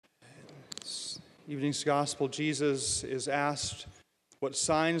Evening's gospel, Jesus is asked what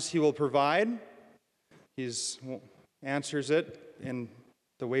signs he will provide. He answers it in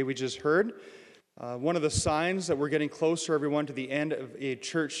the way we just heard. One of the signs that we're getting closer, everyone, to the end of a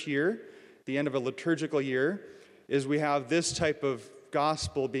church year, the end of a liturgical year, is we have this type of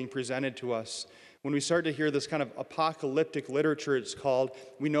gospel being presented to us. When we start to hear this kind of apocalyptic literature, it's called,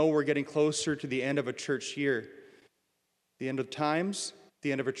 we know we're getting closer to the end of a church year. The end of times,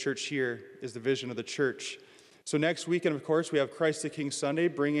 the end of a church year is the vision of the church. So next weekend, of course, we have Christ the King Sunday,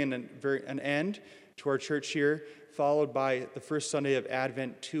 bringing an end to our church year, followed by the first Sunday of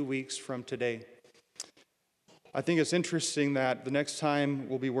Advent 2 weeks from today. I think it's interesting that the next time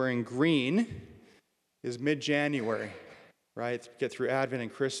we'll be wearing green is mid-January, right? Get through Advent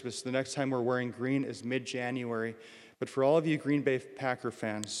and Christmas. The next time we're wearing green is mid-January. But for all of you Green Bay Packer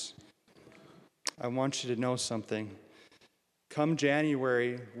fans, I want you to know something. Come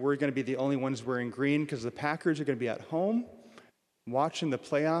January, we're going to be the only ones wearing green because the Packers are going to be at home watching the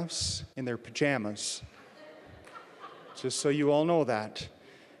playoffs in their pajamas. Just so you all know that,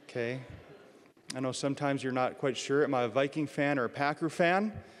 okay? I know sometimes you're not quite sure. Am I a Viking fan or a Packer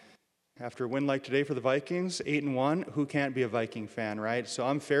fan? After a win like today for the Vikings, 8-1, who can't be a Viking fan, right? So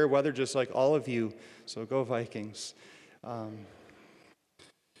I'm fair weather just like all of you, so go Vikings.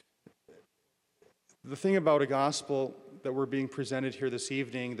 The thing about a gospel that we're being presented here this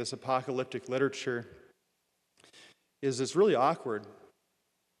evening, this apocalyptic literature, is it's really awkward.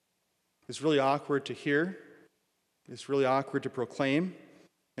 It's really awkward to hear. It's really awkward to proclaim.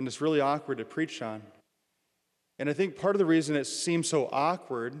 And it's really awkward to preach on. And I think part of the reason it seems so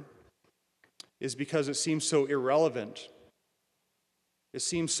awkward is because it seems so irrelevant. It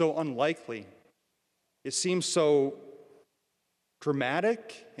seems so unlikely. It seems so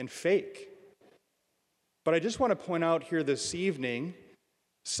dramatic and fake. But I just want to point out here this evening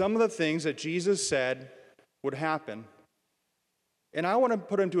some of the things that Jesus said would happen. And I want to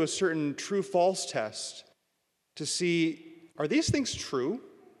put them to a certain true-false test to see, are these things true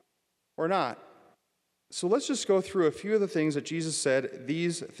or not? So let's just go through a few of the things that Jesus said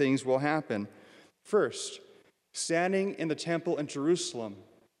these things will happen. First, standing in the temple in Jerusalem,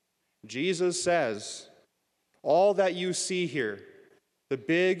 Jesus says, all that you see here, the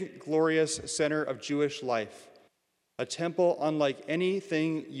big, glorious center of Jewish life, a temple unlike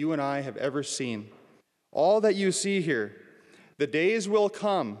anything you and I have ever seen. All that you see here, the days will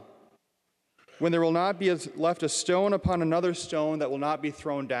come when there will not be left a stone upon another stone that will not be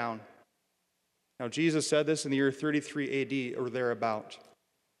thrown down. Now, Jesus said this in the year 33 AD or thereabout.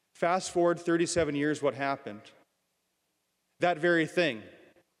 Fast forward 37 years, what happened? That very thing.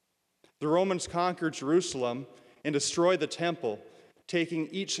 The Romans conquered Jerusalem and destroyed the temple, taking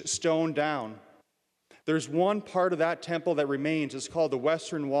each stone down. There's one part of that temple that remains. It's called the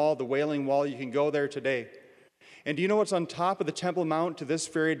Western Wall, the Wailing Wall. You can go there today. And do you know what's on top of the Temple Mount to this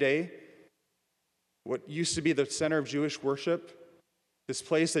very day? What used to be the center of Jewish worship? This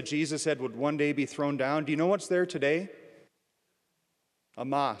place that Jesus said would one day be thrown down. Do you know what's there today? A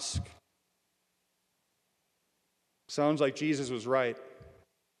mosque. Sounds like Jesus was right.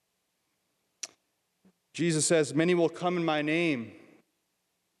 Jesus says, many will come in my name,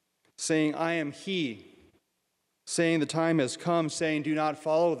 saying, I am he, saying the time has come, saying, do not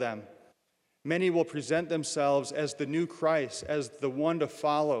follow them. Many will present themselves as the new Christ, as the one to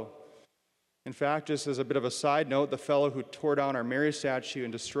follow. In fact, just as a bit of a side note, the fellow who tore down our Mary statue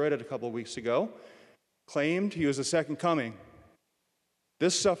and destroyed it a couple of weeks ago claimed he was the second coming.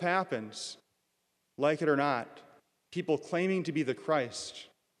 This stuff happens, like it or not. People claiming to be the Christ.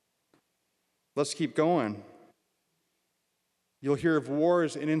 Let's keep going. You'll hear of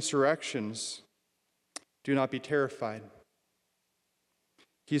wars and insurrections. Do not be terrified.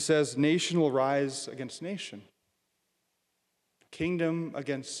 He says, nation will rise against nation. Kingdom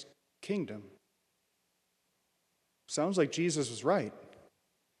against kingdom. Sounds like Jesus was right.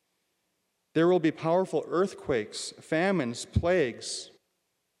 There will be powerful earthquakes, famines, plagues.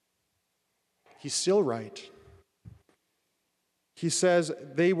 He's still right. He says,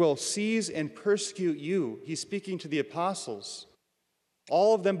 they will seize and persecute you. He's speaking to the apostles.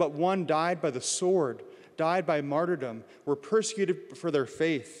 All of them but one died by the sword, died by martyrdom, were persecuted for their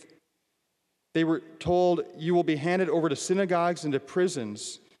faith. They were told, you will be handed over to synagogues and to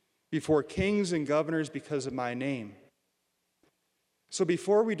prisons before kings and governors because of my name. So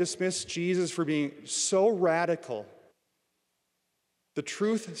before we dismiss Jesus for being so radical, the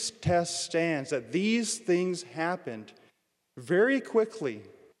truth test stands that these things happened very quickly.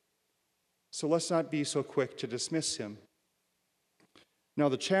 So let's not be so quick to dismiss him. Now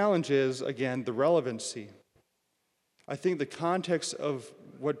the challenge is, again, the relevancy. I think the context of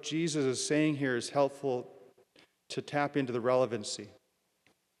what Jesus is saying here is helpful to tap into the relevancy.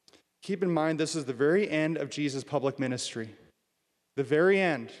 Keep in mind, this is the very end of Jesus' public ministry. The very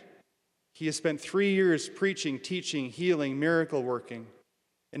end. He has spent 3 years preaching, teaching, healing, miracle working.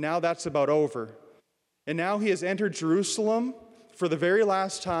 And now that's about over. And now he has entered Jerusalem for the very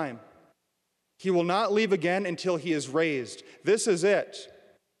last time. He will not leave again until he is raised. This is it.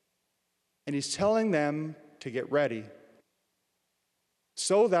 And he's telling them to get ready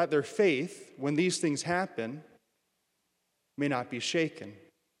so that their faith, when these things happen, may not be shaken.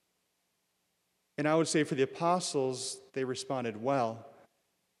 And I would say for the apostles, they responded well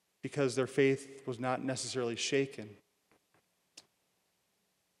because their faith was not necessarily shaken.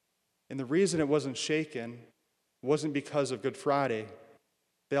 And the reason it wasn't shaken wasn't because of Good Friday.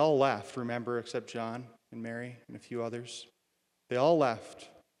 They all left, remember, except John and Mary and a few others. They all left.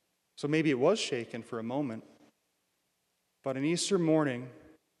 So maybe it was shaken for a moment. But on Easter morning,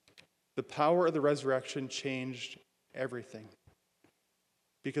 the power of the resurrection changed everything.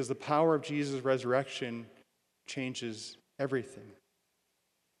 Because the power of Jesus' resurrection changes everything.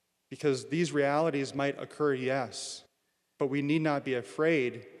 Because these realities might occur, yes, but we need not be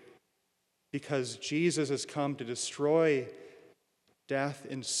afraid because Jesus has come to destroy death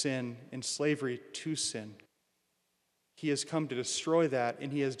and sin and slavery to sin. He has come to destroy that,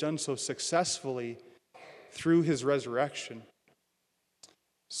 and he has done so successfully through his resurrection.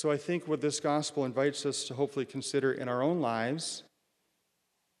 So I think what this gospel invites us to hopefully consider in our own lives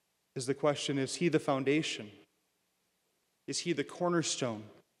is the question, is he the foundation? Is he the cornerstone?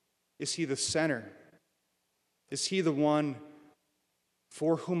 Is he the center? Is he the one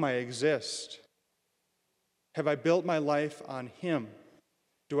for whom I exist? Have I built my life on him?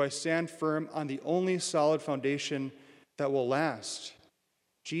 Do I stand firm on the only solid foundation that will last?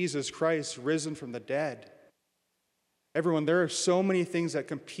 Jesus Christ risen from the dead. Everyone, there are so many things that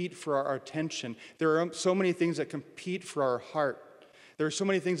compete for our attention. There are so many things that compete for our heart. There are so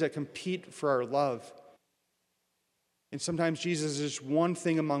many things that compete for our love. And sometimes Jesus is just one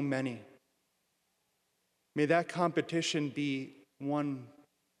thing among many. May that competition be won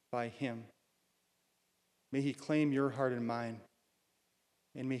by him. May he claim your heart and mine.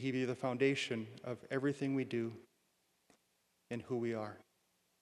 And may he be the foundation of everything we do and who we are.